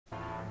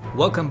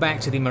Welcome back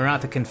to the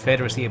Maratha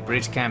Confederacy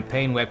Abridged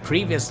campaign, where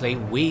previously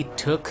we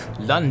took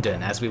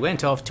London as we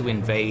went off to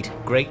invade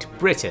Great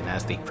Britain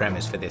as the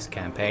premise for this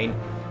campaign.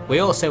 We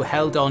also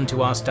held on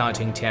to our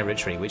starting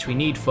territory, which we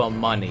need for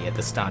money at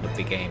the start of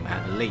the game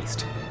at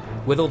least.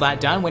 With all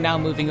that done, we're now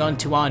moving on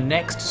to our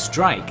next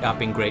strike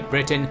up in Great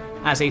Britain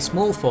as a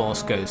small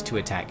force goes to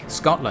attack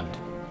Scotland.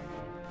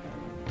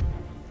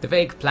 The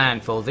vague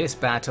plan for this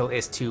battle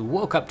is to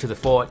walk up to the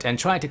fort and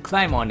try to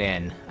climb on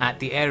in at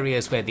the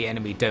areas where the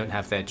enemy don't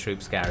have their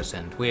troops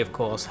garrisoned. We of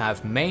course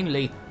have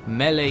mainly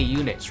melee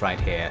units right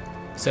here,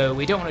 so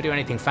we don't want to do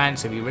anything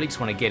fancy, we really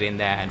just want to get in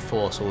there and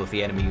force all of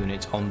the enemy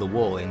units on the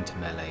wall into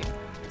melee.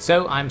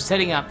 So I'm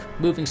setting up,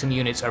 moving some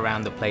units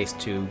around the place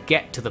to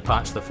get to the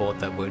parts of the fort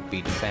that would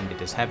be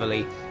defended as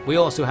heavily. We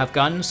also have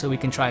guns, so we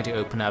can try to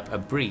open up a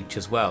breach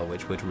as well,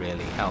 which would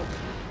really help.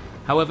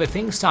 However,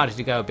 things started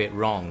to go a bit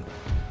wrong.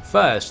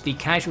 First, the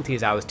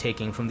casualties I was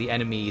taking from the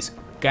enemy's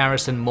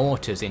garrison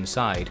mortars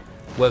inside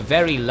were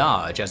very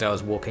large as I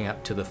was walking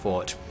up to the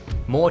fort.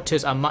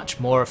 Mortars are much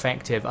more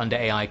effective under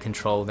AI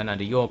control than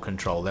under your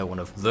control. They're one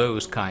of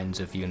those kinds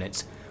of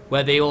units,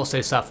 where they also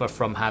suffer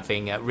from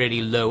having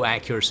really low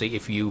accuracy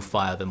if you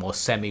fire them, or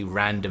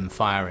semi-random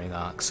firing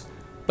arcs,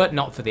 but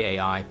not for the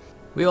AI.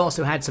 We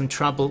also had some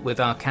trouble with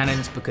our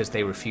cannons because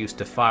they refused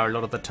to fire a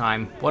lot of the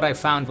time. What I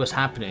found was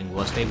happening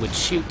was they would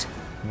shoot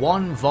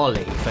one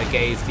volley if I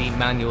gave the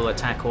manual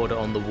attack order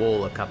on the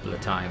wall a couple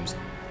of times,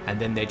 and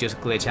then they just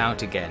glitch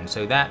out again,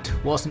 so that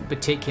wasn't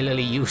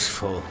particularly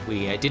useful.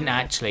 We didn't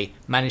actually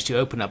manage to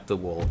open up the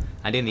wall,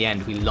 and in the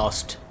end we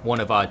lost one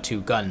of our two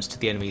guns to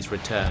the enemy's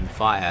return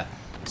fire.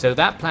 So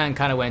that plan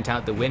kind of went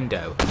out the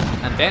window,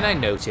 and then I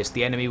noticed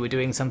the enemy were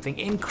doing something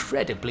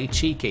incredibly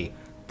cheeky.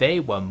 They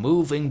were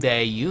moving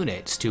their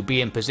units to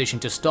be in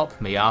position to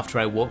stop me after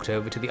I walked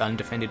over to the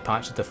undefended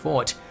parts of the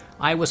fort.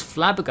 I was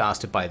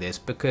flabbergasted by this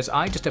because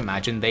I just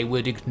imagined they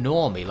would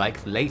ignore me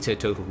like later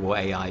Total War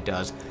AI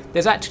does.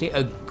 There's actually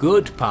a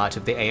good part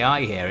of the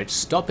AI here, it's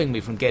stopping me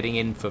from getting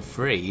in for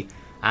free,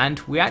 and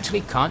we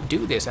actually can't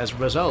do this as a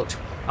result.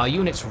 Our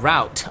units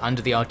rout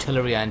under the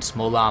artillery and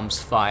small arms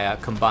fire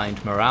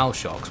combined morale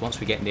shocks once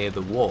we get near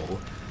the wall,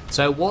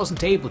 so I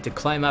wasn't able to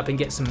climb up and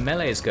get some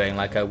melees going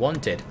like I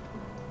wanted.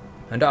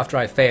 And after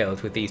I failed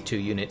with these two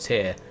units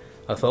here,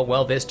 I thought,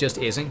 well, this just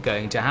isn't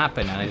going to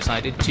happen, and I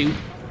decided to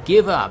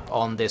give up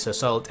on this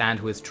assault and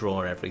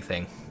withdraw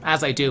everything.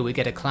 As I do, we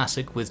get a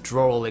classic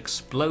withdrawal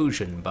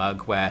explosion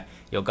bug where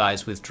your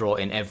guys withdraw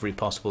in every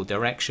possible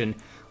direction.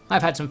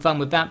 I've had some fun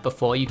with that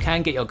before. You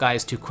can get your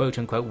guys to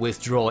quote-unquote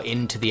withdraw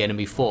into the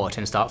enemy fort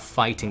and start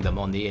fighting them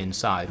on the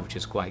inside, which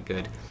is quite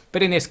good.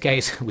 But in this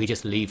case, we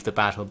just leave the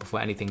battle before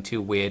anything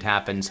too weird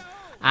happens.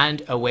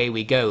 And away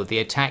we go. The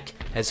attack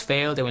has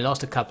failed and we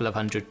lost a couple of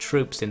hundred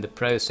troops in the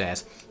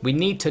process. We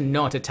need to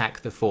not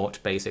attack the fort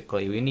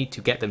basically. We need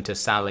to get them to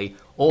sally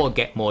or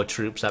get more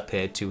troops up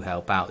here to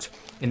help out.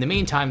 In the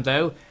meantime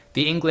though,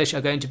 the English are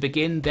going to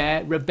begin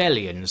their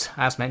rebellions.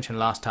 As mentioned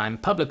last time,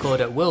 public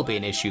order will be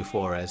an issue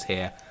for us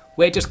here.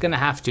 We're just going to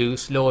have to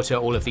slaughter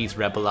all of these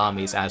rebel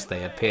armies as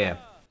they appear.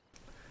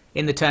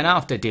 In the turn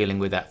after dealing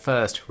with that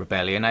first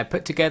rebellion, I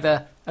put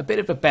together a bit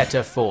of a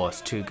better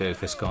force to go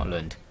for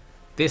Scotland.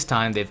 This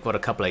time they've got a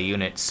couple of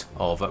units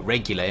of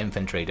regular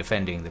infantry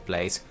defending the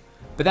place,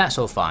 but that's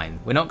all fine.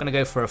 We're not going to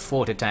go for a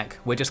fort attack,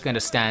 we're just going to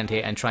stand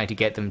here and try to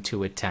get them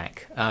to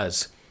attack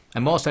us.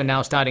 I'm also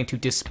now starting to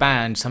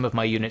disband some of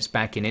my units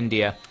back in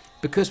India,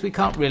 because we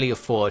can't really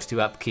afford to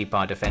upkeep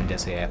our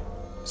defenders here.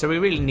 So we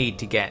really need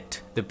to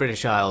get the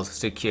British Isles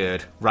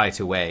secured right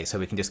away so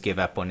we can just give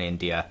up on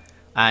India,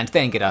 and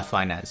then get our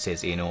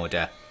finances in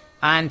order.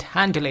 And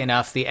handily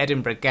enough, the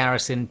Edinburgh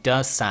garrison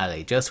does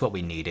sally, just what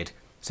we needed.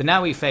 So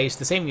now we face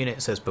the same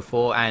units as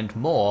before and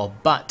more,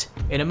 but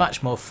in a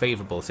much more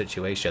favourable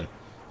situation.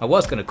 I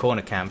was going to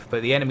corner camp,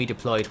 but the enemy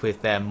deployed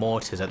with their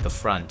mortars at the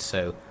front,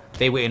 so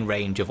they were in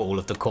range of all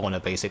of the corner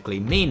basically,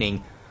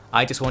 meaning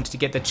I just wanted to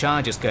get the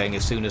charges going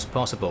as soon as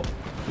possible.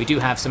 We do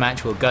have some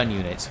actual gun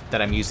units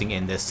that I'm using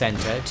in the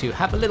centre to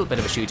have a little bit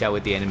of a shootout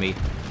with the enemy,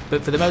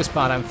 but for the most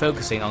part I'm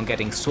focusing on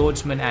getting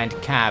swordsmen and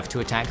cav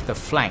to attack the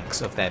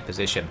flanks of their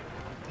position.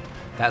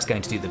 That's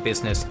going to do the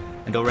business.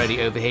 And already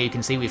over here you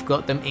can see we've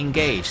got them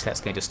engaged. That's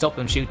going to stop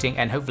them shooting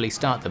and hopefully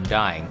start them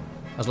dying.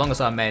 As long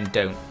as our men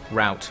don't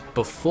rout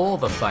before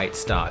the fight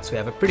starts, we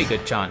have a pretty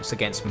good chance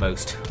against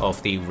most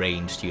of the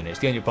ranged units.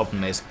 The only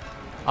problem is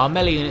our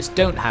melee units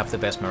don't have the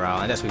best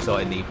morale, and as we saw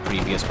in the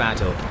previous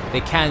battle,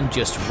 they can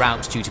just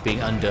rout due to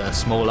being under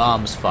small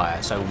arms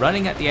fire, so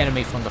running at the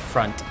enemy from the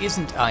front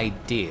isn't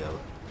ideal.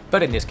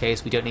 But in this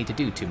case we don't need to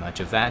do too much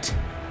of that.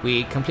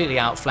 We completely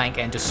outflank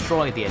and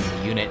destroy the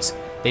enemy units.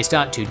 They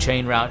start to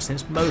chain rout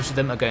since most of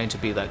them are going to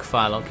be like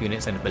firelock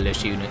units and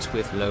militia units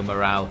with low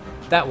morale.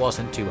 That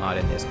wasn't too hard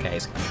in this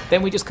case.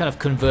 Then we just kind of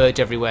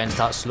converge everywhere and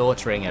start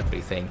slaughtering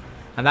everything.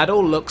 And that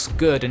all looks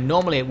good, and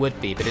normally it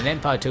would be, but in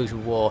Empire Total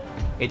War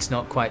it's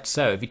not quite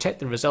so. If you check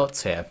the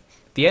results here,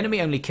 the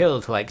enemy only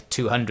killed like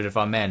 200 of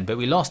our men, but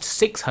we lost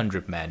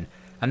 600 men.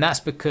 and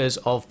that's because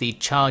of the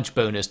charge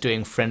bonus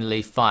doing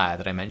friendly fire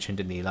that I mentioned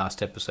in the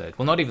last episode.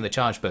 Well, not even the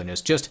charge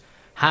bonus, just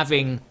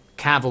having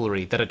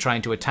cavalry that are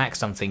trying to attack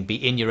something be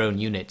in your own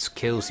units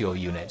kills your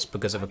units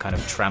because of a kind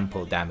of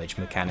trample damage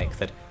mechanic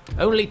that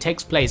only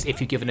takes place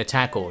if you give an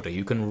attack order.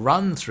 You can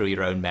run through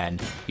your own men,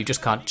 you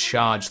just can't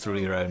charge through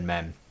your own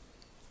men.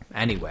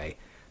 Anyway,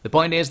 the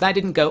point is that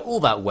didn't go all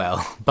that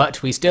well,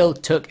 but we still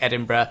took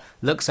Edinburgh.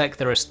 Looks like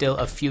there are still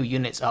a few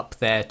units up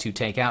there to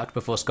take out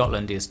before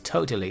Scotland is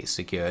totally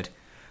secured.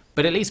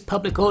 But at least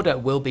public order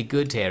will be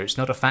good here. It's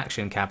not a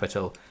faction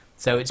capital,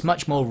 so it's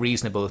much more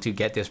reasonable to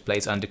get this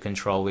place under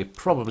control. We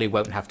probably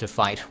won't have to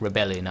fight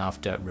rebellion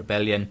after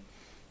rebellion.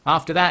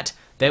 After that,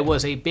 there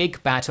was a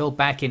big battle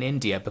back in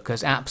India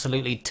because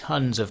absolutely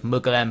tons of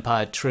Mughal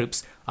Empire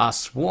troops are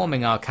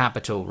swarming our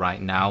capital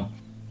right now.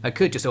 I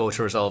could just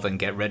auto-resolve and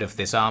get rid of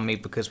this army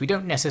because we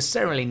don't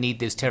necessarily need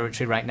this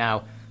territory right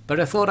now, but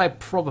I thought I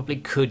probably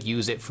could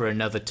use it for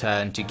another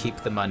turn to keep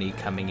the money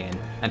coming in.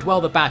 And while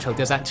the battle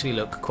does actually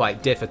look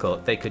quite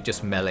difficult, they could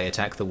just melee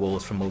attack the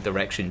walls from all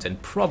directions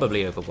and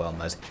probably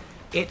overwhelm us.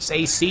 It's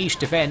a siege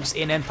defense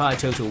in Empire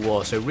Total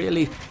War, so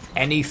really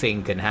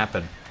anything can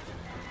happen.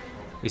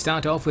 We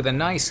start off with a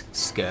nice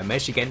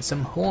skirmish against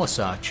some horse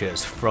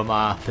archers from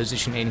our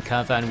position in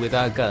Cavan with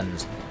our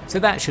guns. So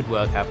that should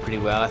work out pretty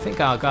well. I think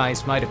our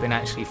guys might have been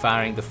actually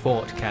firing the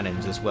fort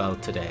cannons as well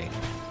today.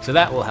 So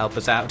that will help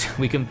us out.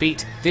 We can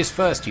beat this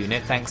first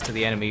unit thanks to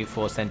the enemy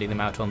for sending them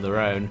out on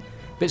their own.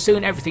 But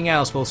soon everything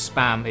else will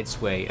spam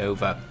its way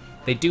over.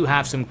 They do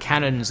have some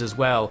cannons as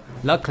well.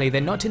 Luckily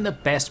they're not in the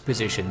best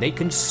position. They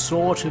can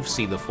sort of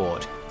see the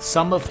fort.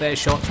 Some of their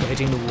shots were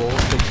hitting the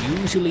walls, but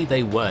usually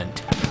they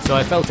weren't. So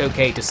I felt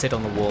okay to sit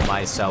on the wall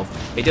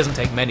myself. It doesn't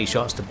take many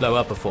shots to blow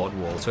up a fort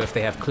wall, so if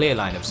they have clear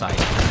line of sight,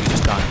 you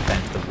just can't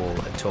defend the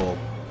wall at all.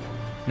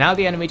 Now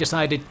the enemy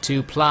decided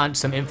to plant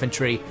some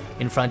infantry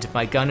in front of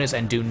my gunners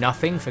and do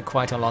nothing for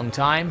quite a long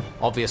time.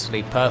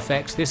 Obviously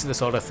perfect. This is the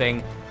sort of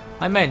thing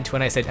I meant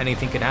when I said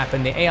anything can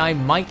happen. The AI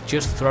might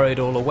just throw it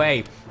all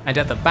away. And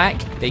at the back,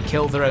 they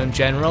kill their own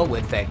general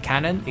with their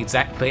cannon.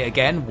 Exactly,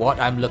 again, what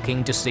I'm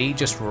looking to see.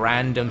 Just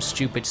random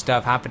stupid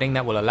stuff happening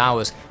that will allow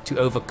us to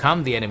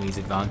overcome the enemy's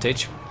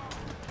advantage.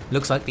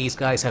 Looks like these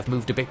guys have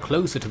moved a bit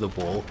closer to the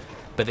wall,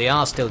 but they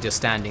are still just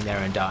standing there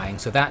and dying,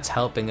 so that's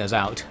helping us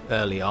out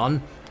early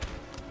on.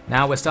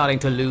 Now we're starting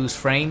to lose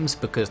frames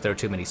because there are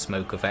too many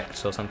smoke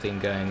effects or something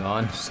going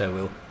on, so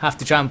we'll have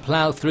to try and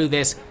plow through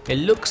this. It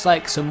looks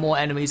like some more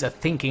enemies are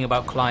thinking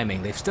about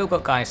climbing. They've still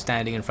got guys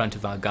standing in front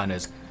of our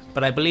gunners,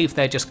 but I believe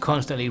they're just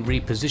constantly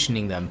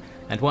repositioning them,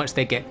 and once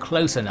they get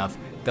close enough,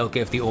 they'll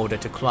give the order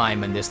to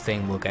climb and this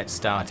thing will get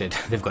started.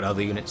 They've got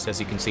other units, as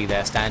you can see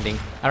there, standing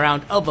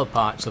around other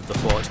parts of the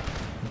fort.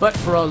 But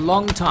for a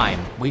long time,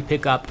 we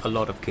pick up a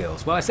lot of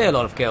kills. Well, I say a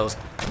lot of kills.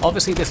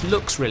 Obviously, this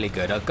looks really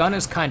good. Our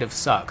gunners kind of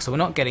suck, so we're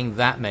not getting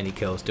that many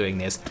kills doing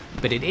this,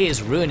 but it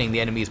is ruining the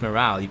enemy's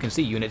morale. You can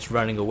see units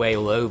running away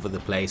all over the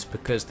place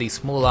because the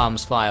small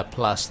arms fire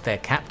plus their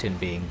captain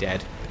being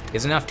dead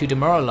is enough to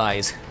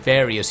demoralize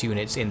various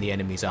units in the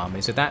enemy's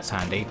army, so that's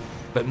handy.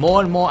 But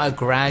more and more are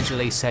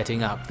gradually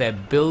setting up. They're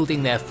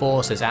building their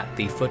forces at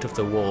the foot of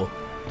the wall,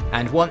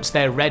 and once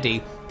they're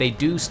ready, they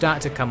do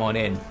start to come on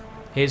in.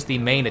 Here's the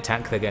main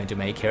attack they're going to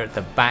make here at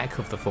the back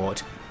of the fort,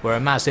 where a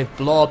massive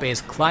blob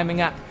is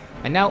climbing up,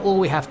 and now all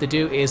we have to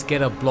do is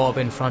get a blob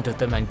in front of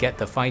them and get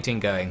the fighting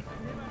going.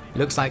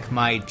 Looks like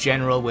my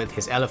general with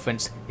his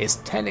elephants is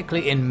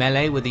technically in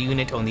melee with the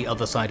unit on the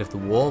other side of the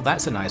wall.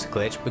 That's a nice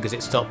glitch because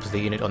it stops the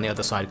unit on the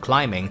other side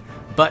climbing,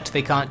 but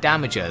they can't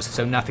damage us,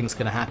 so nothing's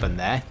going to happen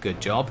there.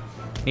 Good job.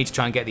 Need to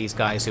try and get these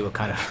guys who are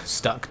kind of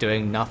stuck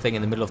doing nothing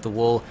in the middle of the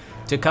wall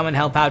to come and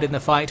help out in the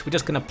fight. We're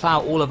just going to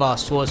plow all of our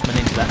swordsmen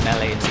into that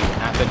melee and see what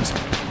happens.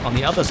 On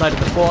the other side of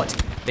the fort,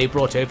 they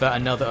brought over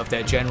another of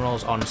their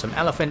generals on some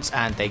elephants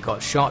and they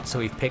got shot, so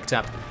we've picked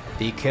up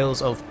the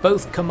kills of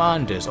both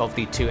commanders of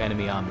the two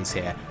enemy armies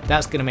here.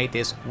 That's going to make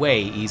this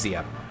way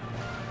easier.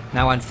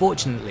 Now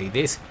unfortunately,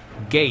 this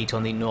gate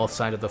on the north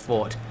side of the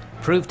fort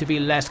proved to be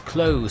less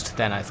closed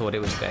than I thought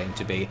it was going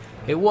to be.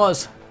 It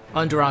was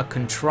under our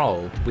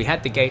control. We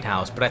had the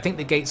gatehouse, but I think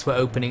the gates were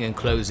opening and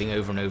closing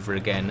over and over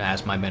again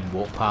as my men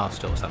walked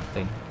past or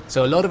something.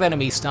 So a lot of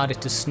enemies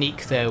started to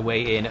sneak their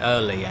way in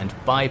early and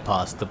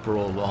bypass the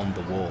brawl on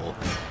the wall.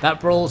 That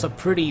brawl's a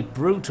pretty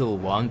brutal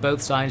one,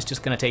 both sides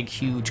just going to take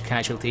huge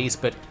casualties,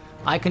 but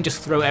I can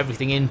just throw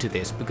everything into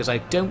this because I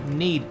don't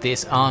need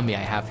this army I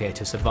have here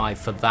to survive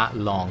for that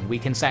long. We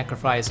can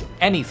sacrifice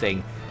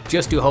anything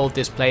just to hold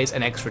this place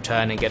an extra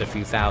turn and get a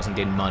few thousand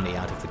in money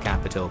out of the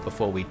capital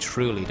before we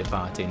truly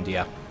depart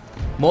India.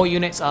 More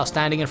units are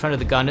standing in front of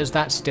the gunners,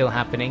 that's still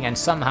happening, and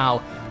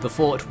somehow the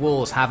fort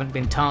walls haven't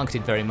been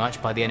targeted very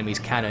much by the enemy's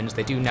cannons.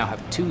 They do now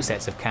have two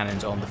sets of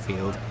cannons on the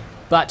field,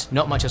 but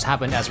not much has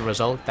happened as a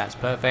result. That's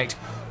perfect.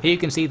 Here you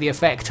can see the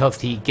effect of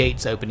the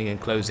gates opening and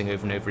closing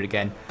over and over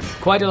again.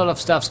 Quite a lot of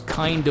stuff's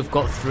kind of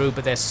got through,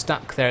 but they're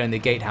stuck there in the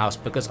gatehouse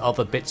because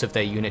other bits of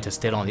their unit are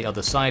still on the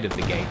other side of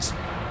the gates.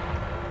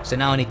 So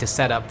now I need to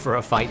set up for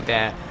a fight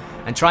there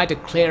and try to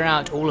clear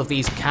out all of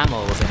these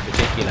camels in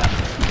particular.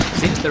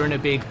 Since they're in a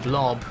big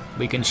blob,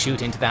 we can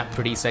shoot into that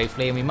pretty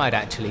safely and we might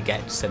actually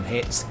get some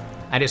hits.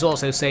 And it's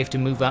also safe to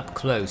move up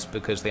close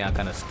because they are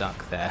kind of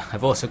stuck there.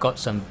 I've also got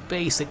some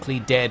basically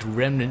dead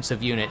remnants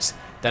of units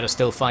that are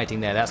still fighting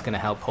there. That's going to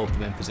help hold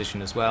them in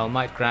position as well.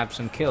 Might grab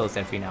some kills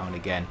every now and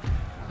again.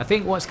 I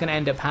think what's going to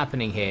end up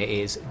happening here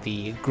is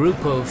the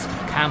group of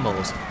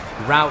camels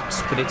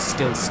routes, but it's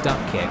still stuck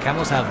here.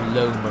 Camels have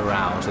low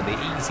morale, so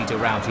they're easy to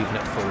rout even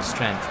at full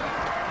strength.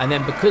 And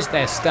then because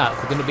they're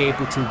stuck, we're going to be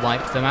able to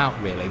wipe them out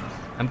really.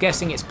 I'm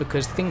guessing it's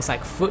because things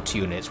like foot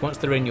units, once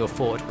they're in your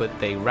fort but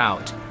they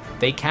rout,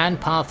 they can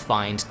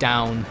pathfind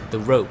down the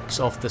ropes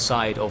off the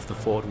side of the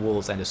fort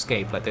walls and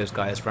escape, like those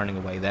guys running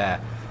away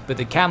there. But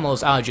the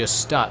camels are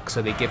just stuck,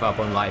 so they give up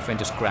on life and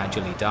just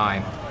gradually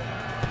die.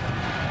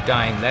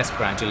 Dying less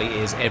gradually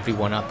is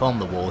everyone up on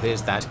the wall.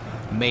 Here's that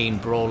main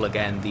brawl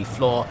again. The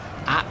floor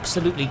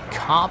absolutely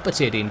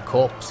carpeted in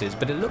corpses,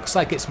 but it looks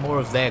like it's more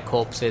of their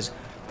corpses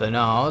than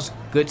ours.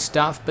 Good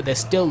stuff, but there's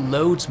still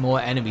loads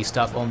more enemy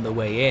stuff on the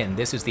way in.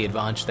 This is the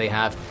advantage they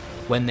have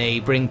when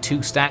they bring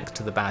 2 stacks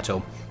to the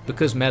battle.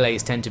 Because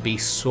melees tend to be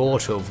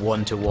sort of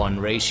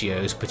 1-to-1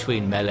 ratios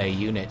between melee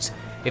units,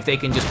 if they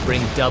can just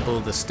bring double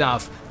the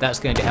stuff, that's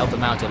going to help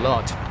them out a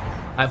lot.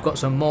 I've got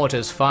some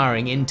mortars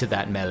firing into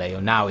that melee,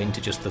 or now into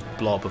just the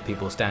blob of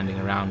people standing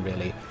around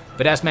really.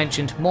 But as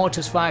mentioned,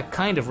 mortars fire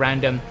kind of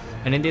random,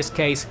 and in this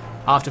case,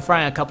 after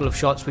firing a couple of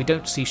shots, we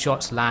don't see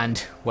shots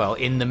land, well,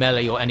 in the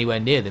melee or anywhere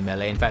near the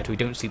melee. In fact, we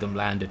don't see them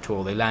land at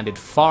all. They landed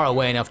far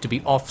away enough to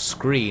be off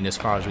screen as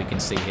far as we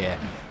can see here.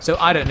 So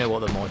I don't know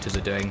what the mortars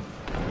are doing.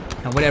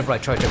 And whenever I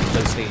try to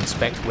closely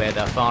inspect where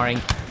they're firing,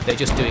 they're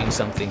just doing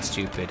something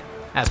stupid.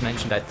 As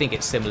mentioned, I think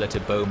it's similar to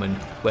bowmen,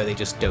 where they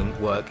just don't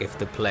work if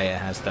the player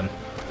has them.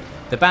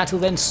 The battle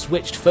then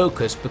switched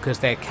focus because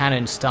their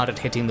cannons started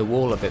hitting the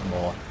wall a bit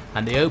more,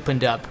 and they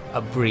opened up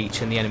a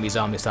breach and the enemy's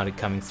army started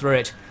coming through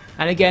it.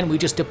 And again, we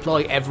just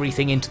deploy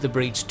everything into the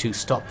breach to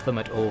stop them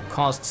at all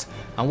costs,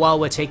 and while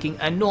we're taking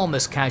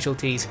enormous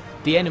casualties,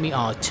 the enemy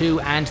are too,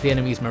 and the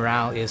enemy's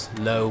morale is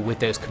low with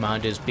those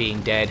commanders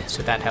being dead,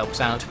 so that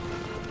helps out.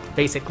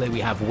 Basically,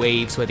 we have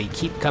waves where they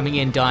keep coming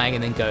in, dying,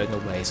 and then going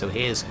away. So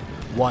here's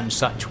one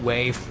such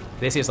wave.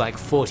 This is like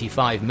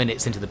 45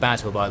 minutes into the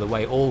battle, by the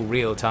way, all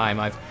real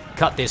time. I've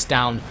cut this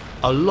down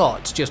a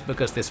lot just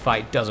because this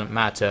fight doesn't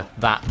matter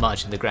that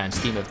much in the grand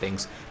scheme of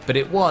things. But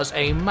it was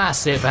a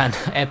massive and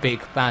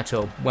epic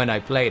battle when I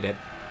played it.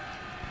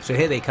 So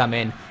here they come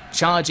in,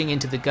 charging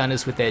into the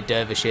gunners with their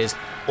dervishes.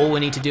 All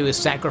we need to do is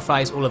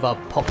sacrifice all of our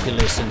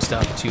populace and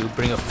stuff to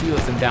bring a few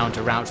of them down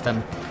to rout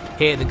them.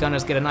 Here the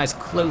gunners get a nice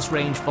close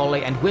range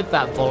volley, and with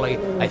that volley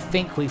I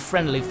think we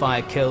friendly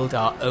fire killed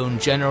our own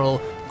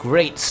general.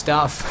 Great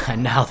stuff,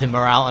 and now the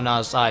morale on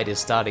our side is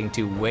starting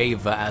to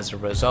waver as a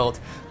result.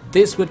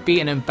 This would be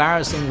an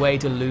embarrassing way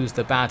to lose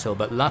the battle,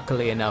 but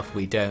luckily enough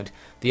we don't.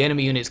 The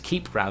enemy units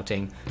keep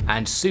routing,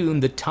 and soon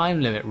the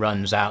time limit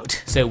runs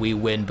out, so we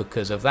win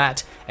because of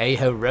that. A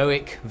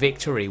heroic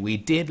victory. We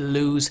did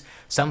lose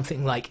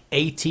something like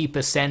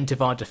 80%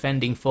 of our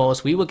defending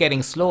force. We were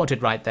getting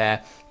slaughtered right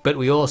there, but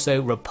we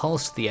also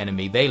repulsed the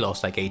enemy. They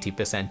lost like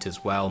 80%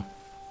 as well.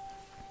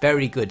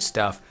 Very good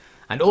stuff.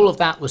 And all of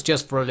that was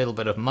just for a little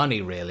bit of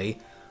money really,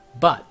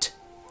 but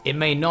it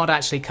may not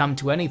actually come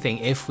to anything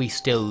if we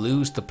still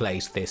lose the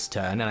place this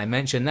turn, and I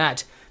mention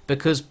that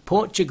because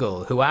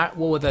Portugal, who are at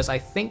war with us, I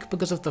think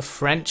because of the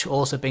French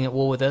also being at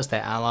war with us,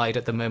 they're allied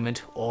at the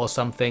moment or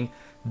something,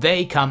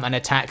 they come and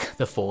attack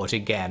the fort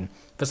again.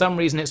 For some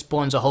reason it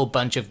spawns a whole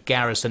bunch of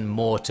garrison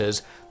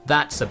mortars.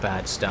 That's a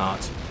bad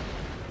start.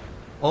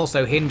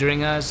 Also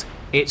hindering us,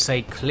 it's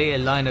a clear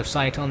line of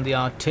sight on the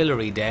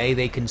artillery day.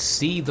 They can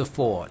see the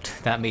fort.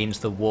 That means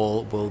the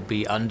wall will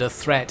be under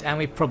threat, and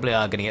we probably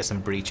are going to get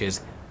some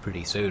breaches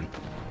pretty soon.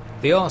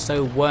 They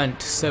also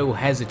weren't so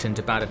hesitant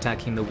about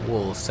attacking the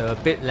wall, so a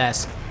bit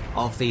less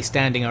of the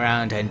standing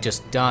around and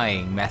just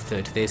dying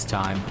method this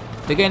time.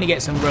 They're going to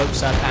get some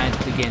ropes up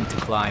and begin to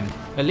climb.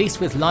 At least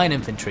with line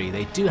infantry,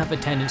 they do have a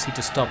tendency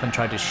to stop and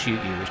try to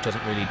shoot you, which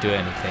doesn't really do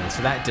anything,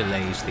 so that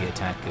delays the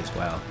attack as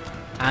well.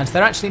 And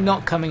they're actually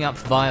not coming up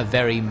via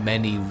very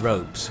many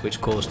ropes, which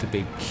caused a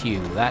big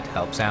queue. That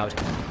helps out,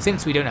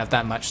 since we don't have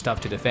that much stuff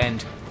to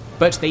defend.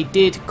 But they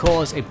did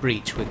cause a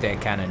breach with their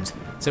cannons,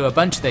 so a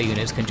bunch of their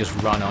units can just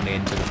run on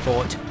into the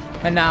fort.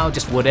 And now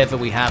just whatever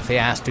we have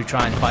here has to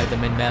try and fight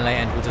them in melee,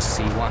 and we'll just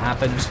see what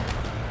happens.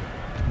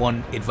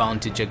 One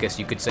advantage I guess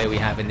you could say we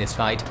have in this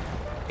fight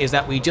is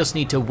that we just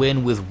need to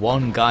win with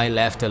one guy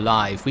left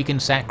alive. We can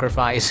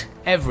sacrifice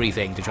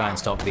everything to try and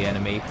stop the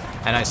enemy,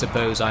 and I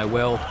suppose I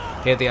will.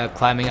 Here they are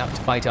climbing up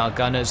to fight our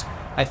gunners.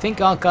 I think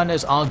our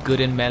gunners are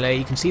good in melee.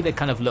 You can see they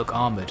kind of look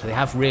armoured. They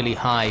have really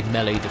high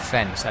melee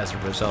defence as a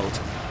result.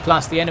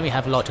 Plus the enemy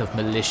have a lot of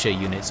militia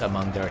units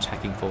among their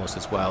attacking force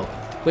as well,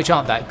 which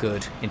aren't that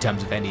good in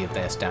terms of any of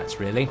their stats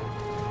really.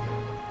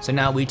 So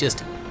now we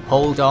just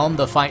hold on,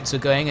 the fights are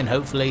going, and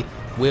hopefully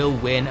we'll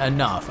win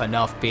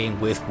enough being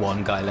with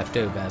one guy left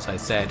over, as I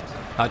said.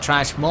 Our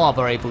trash mob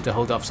are able to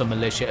hold off some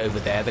militia over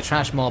there. The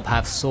trash mob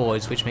have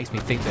swords, which makes me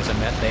think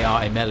they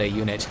are a melee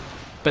unit.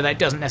 but that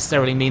doesn't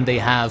necessarily mean they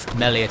have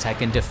melee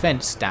attack and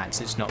defense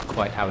stats. It's not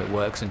quite how it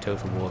works in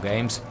Total War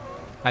games.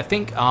 I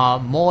think our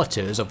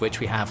mortars, of which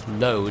we have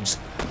loads,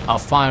 are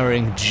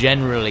firing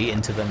generally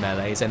into the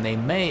melees, and they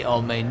may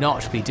or may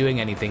not be doing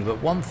anything,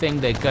 but one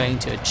thing they're going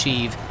to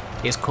achieve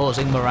is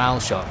causing morale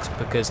shocks,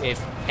 because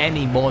if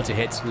any mortar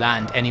hits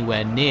land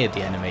anywhere near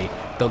the enemy,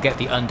 they'll get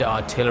the under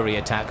artillery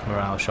attack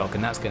morale shock,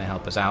 and that's going to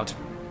help us out.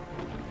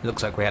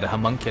 Looks like we had a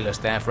homunculus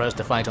there for us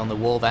to fight on the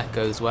wall. That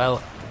goes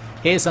well.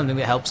 Here's something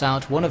that helps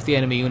out. One of the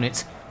enemy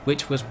units,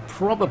 which was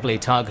probably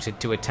targeted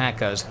to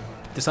attack us,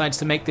 decides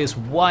to make this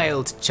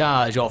wild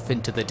charge off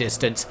into the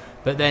distance,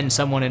 but then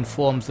someone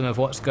informs them of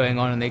what's going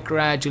on and they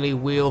gradually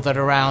wheel that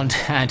around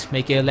and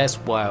make a less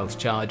wild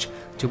charge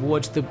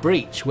towards the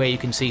breach, where you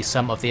can see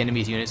some of the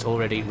enemy's units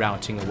already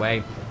routing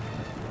away.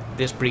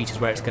 This breach is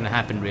where it's going to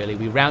happen really.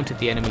 We routed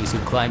the enemies who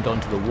climbed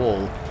onto the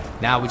wall.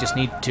 Now we just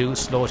need to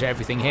slaughter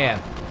everything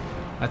here.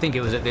 I think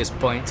it was at this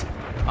point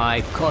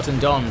I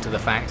cottoned on to the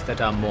fact that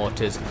our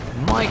mortars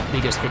might be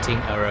just hitting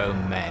our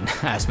own men.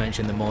 As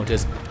mentioned, the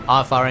mortars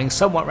are firing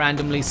somewhat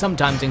randomly,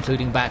 sometimes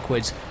including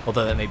backwards,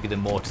 although that may be the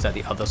mortars at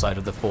the other side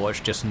of the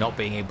forge just not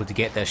being able to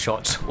get their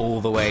shots all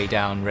the way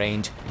down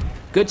range.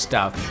 Good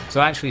stuff.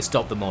 So I actually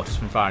stopped the mortars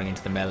from firing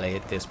into the melee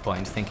at this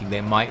point, thinking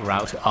they might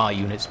rout our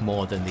units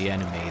more than the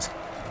enemies.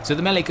 So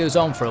the melee goes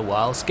on for a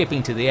while,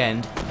 skipping to the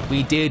end.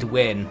 We did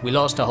win. We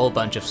lost a whole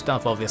bunch of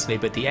stuff obviously,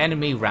 but the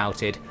enemy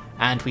routed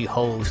and we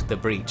hold the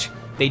breach.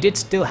 They did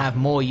still have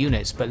more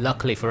units, but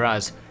luckily for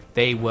us,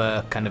 they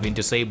were kind of in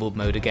disabled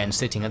mode again,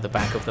 sitting at the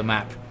back of the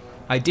map.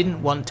 I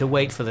didn't want to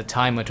wait for the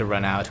timer to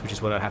run out, which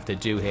is what I have to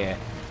do here,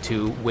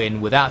 to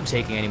win without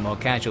taking any more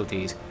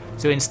casualties.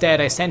 So instead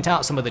I sent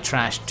out some of the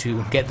trash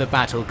to get the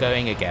battle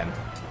going again.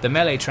 The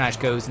melee trash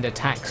goes and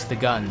attacks the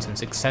guns and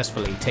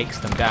successfully takes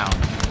them down,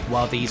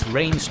 while these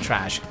ranged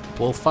trash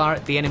will fire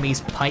at the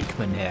enemy's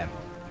pikemen here.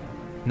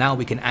 Now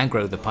we can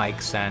aggro the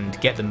pikes and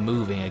get them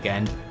moving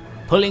again,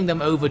 pulling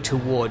them over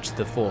towards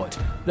the fort.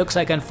 Looks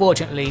like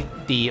unfortunately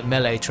the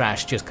melee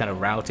trash just kind of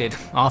routed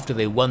after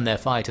they won their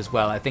fight as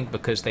well. I think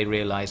because they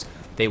realised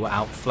they were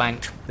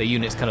outflanked. The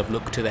units kind of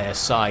look to their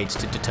sides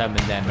to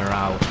determine their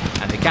morale,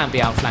 and they can't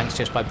be outflanked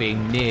just by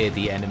being near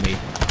the enemy.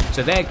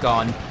 So they're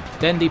gone.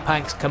 Then the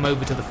pikes come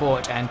over to the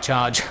fort and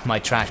charge my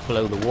trash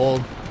below the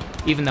wall.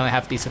 Even though I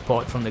have the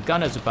support from the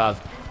gunners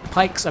above,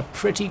 pikes are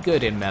pretty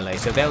good in melee,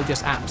 so they'll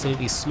just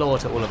absolutely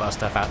slaughter all of our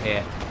stuff out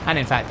here, and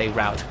in fact they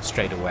rout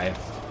straight away.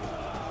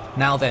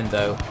 Now then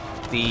though,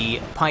 the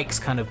pikes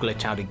kind of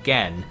glitch out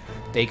again.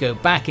 They go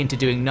back into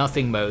doing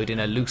nothing mode in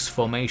a loose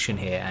formation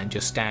here and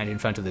just stand in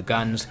front of the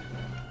guns.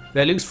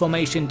 Their loose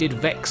formation did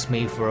vex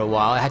me for a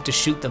while. I had to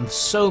shoot them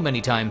so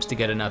many times to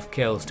get enough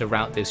kills to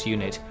rout this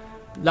unit.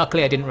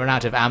 Luckily I didn't run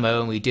out of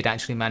ammo and we did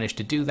actually manage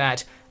to do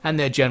that, and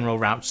their general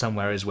rout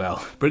somewhere as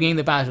well. Bringing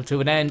the battle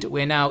to an end,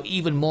 we're now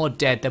even more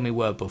dead than we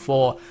were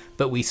before,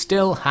 but we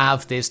still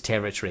have this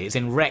territory. It's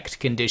in wrecked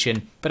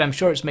condition, but I'm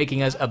sure it's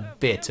making us a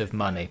bit of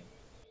money.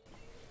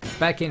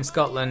 Back in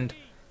Scotland,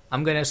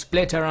 I'm going to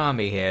split our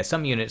army here.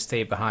 Some units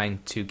stay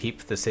behind to keep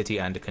the city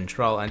under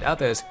control, and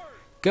others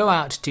go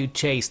out to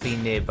chase the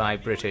nearby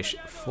British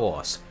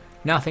force.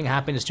 Nothing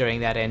happens during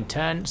that end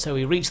turn, so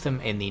we reach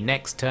them in the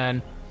next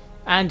turn,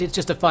 and it's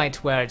just a fight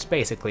where it's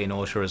basically an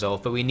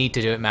auto-resolve, but we need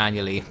to do it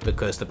manually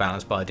because the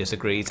balance bar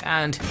disagrees,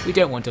 and we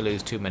don't want to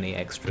lose too many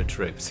extra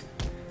troops.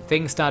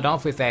 Things start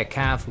off with their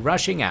cav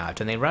rushing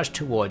out, and they rush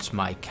towards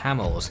my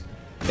camels.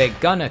 They're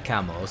gunner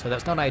camels, so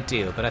that's not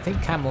ideal, but I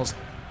think camels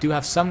do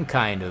have some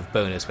kind of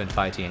bonus when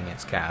fighting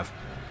against cav.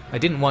 I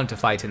didn't want to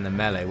fight in the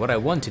melee. What I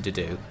wanted to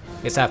do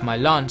is have my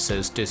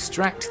lancers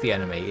distract the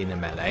enemy in the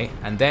melee,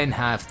 and then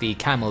have the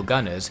camel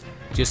gunners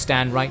just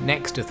stand right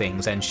next to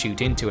things and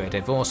shoot into it.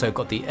 I've also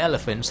got the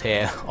elephants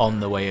here on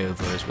the way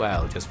over as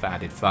well, just for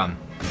added fun.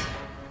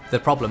 The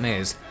problem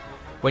is,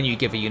 when you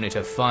give a unit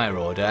a fire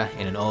order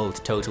in an old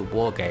Total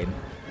War game,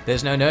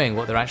 there's no knowing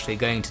what they're actually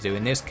going to do.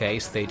 In this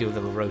case, they do a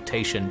little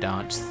rotation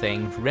dance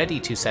thing, ready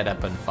to set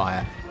up and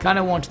fire.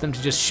 Kinda wanted them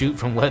to just shoot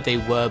from where they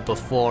were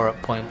before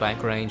at point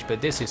blank range, but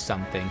this is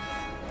something.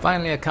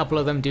 Finally, a couple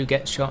of them do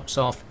get shots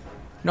off.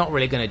 Not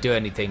really going to do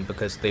anything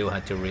because they all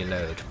had to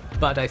reload.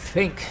 But I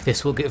think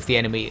this will give the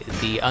enemy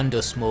the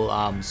under small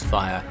arms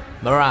fire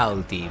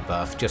morale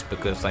debuff, just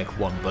because like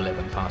one bullet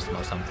went past them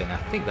or something. I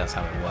think that's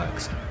how it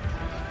works.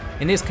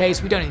 In this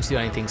case, we don't need to do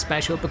anything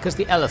special because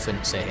the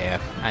elephants are here,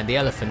 and the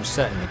elephants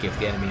certainly give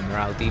the enemy a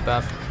morale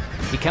debuff.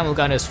 The camel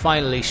gunners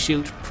finally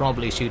shoot,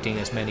 probably shooting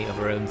as many of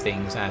our own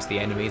things as the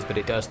enemies, but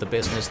it does the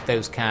business.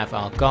 Those cav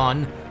are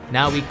gone.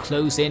 Now we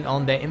close in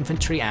on their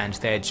infantry and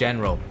their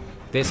general.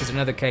 This is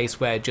another case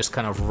where just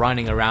kind of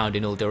running around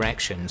in all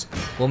directions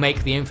will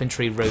make the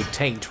infantry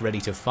rotate ready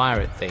to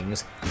fire at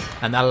things,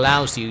 and that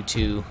allows you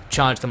to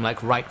charge them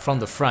like right from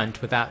the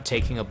front without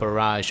taking a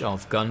barrage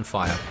of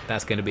gunfire.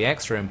 That's going to be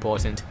extra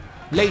important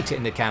later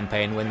in the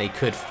campaign when they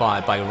could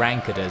fire by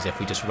rankers if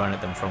we just run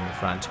at them from the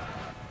front.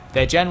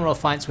 Their general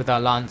fights with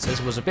our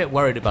lancers was a bit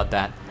worried about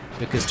that,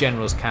 because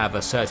generals cav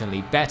are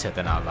certainly better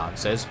than our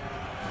lancers.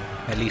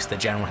 At least the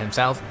general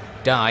himself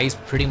dies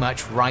pretty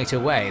much right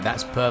away.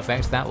 That's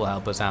perfect, that will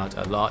help us out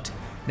a lot.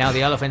 Now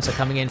the elephants are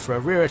coming in for a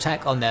rear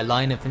attack on their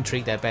line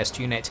infantry, their best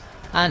unit,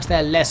 and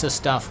their lesser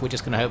stuff we're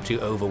just going to hope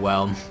to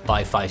overwhelm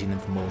by fighting them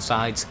from all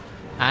sides.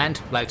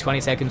 And like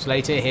 20 seconds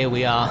later, here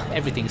we are,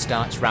 everything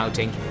starts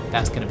routing.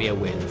 That's going to be a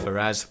win for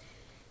us.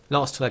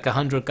 Lost like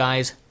 100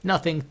 guys,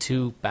 nothing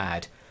too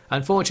bad.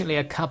 Unfortunately,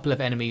 a couple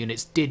of enemy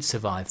units did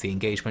survive the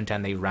engagement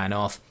and they ran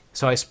off,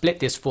 so I split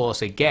this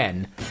force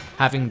again,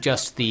 having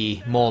just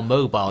the more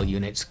mobile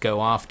units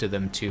go after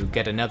them to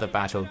get another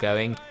battle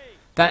going.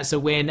 That's a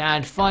win,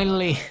 and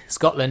finally,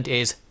 Scotland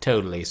is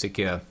totally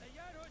secure.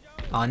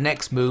 Our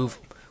next move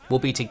will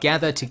be to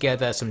gather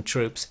together some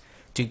troops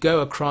to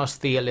go across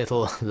the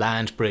little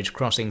land bridge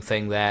crossing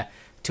thing there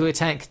to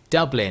attack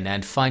Dublin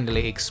and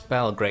finally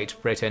expel Great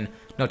Britain,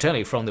 not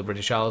only from the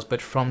British Isles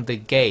but from the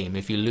game.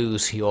 If you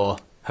lose your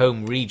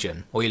home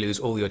region, or you lose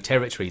all your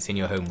territories in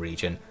your home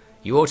region,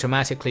 you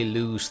automatically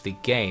lose the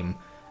game.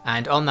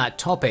 And on that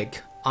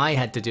topic, I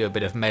had to do a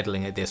bit of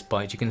meddling at this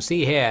point. You can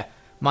see here,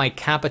 my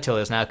capital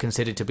is now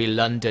considered to be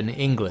London,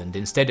 England,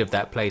 instead of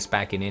that place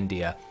back in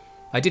India.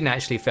 I didn't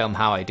actually film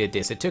how I did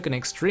this. It took an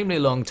extremely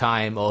long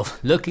time of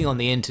looking on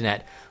the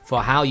internet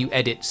for how you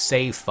edit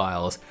save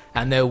files,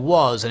 and there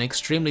was an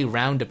extremely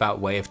roundabout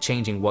way of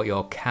changing what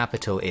your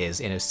capital is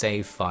in a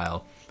save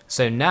file.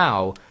 So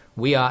now,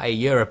 we are a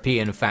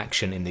European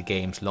faction in the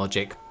game's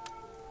logic.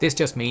 This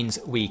just means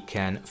we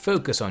can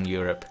focus on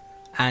Europe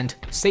and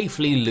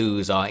safely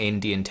lose our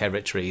Indian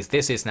territories.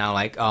 This is now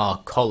like our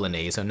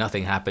colony, so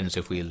nothing happens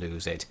if we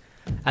lose it.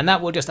 And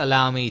that will just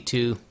allow me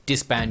to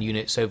disband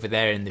units over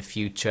there in the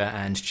future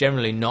and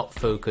generally not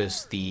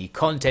focus the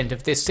content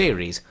of this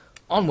series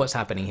on what's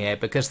happening here,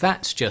 because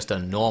that's just a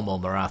normal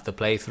Maratha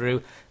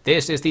playthrough.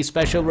 This is the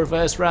special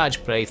Reverse Raj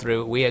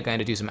playthrough. We are going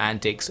to do some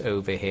antics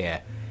over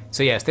here.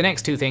 So yes, the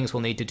next two things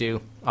we'll need to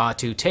do are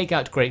to take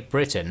out Great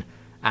Britain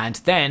and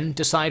then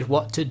decide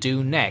what to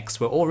do next.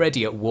 We're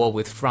already at war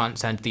with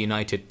France and the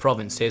United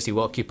Provinces, who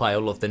occupy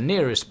all of the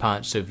nearest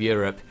parts of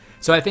Europe.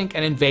 So I think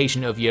an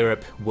invasion of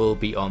Europe will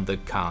be on the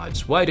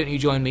cards. Why don't you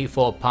join me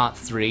for part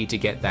 3 to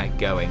get that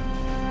going?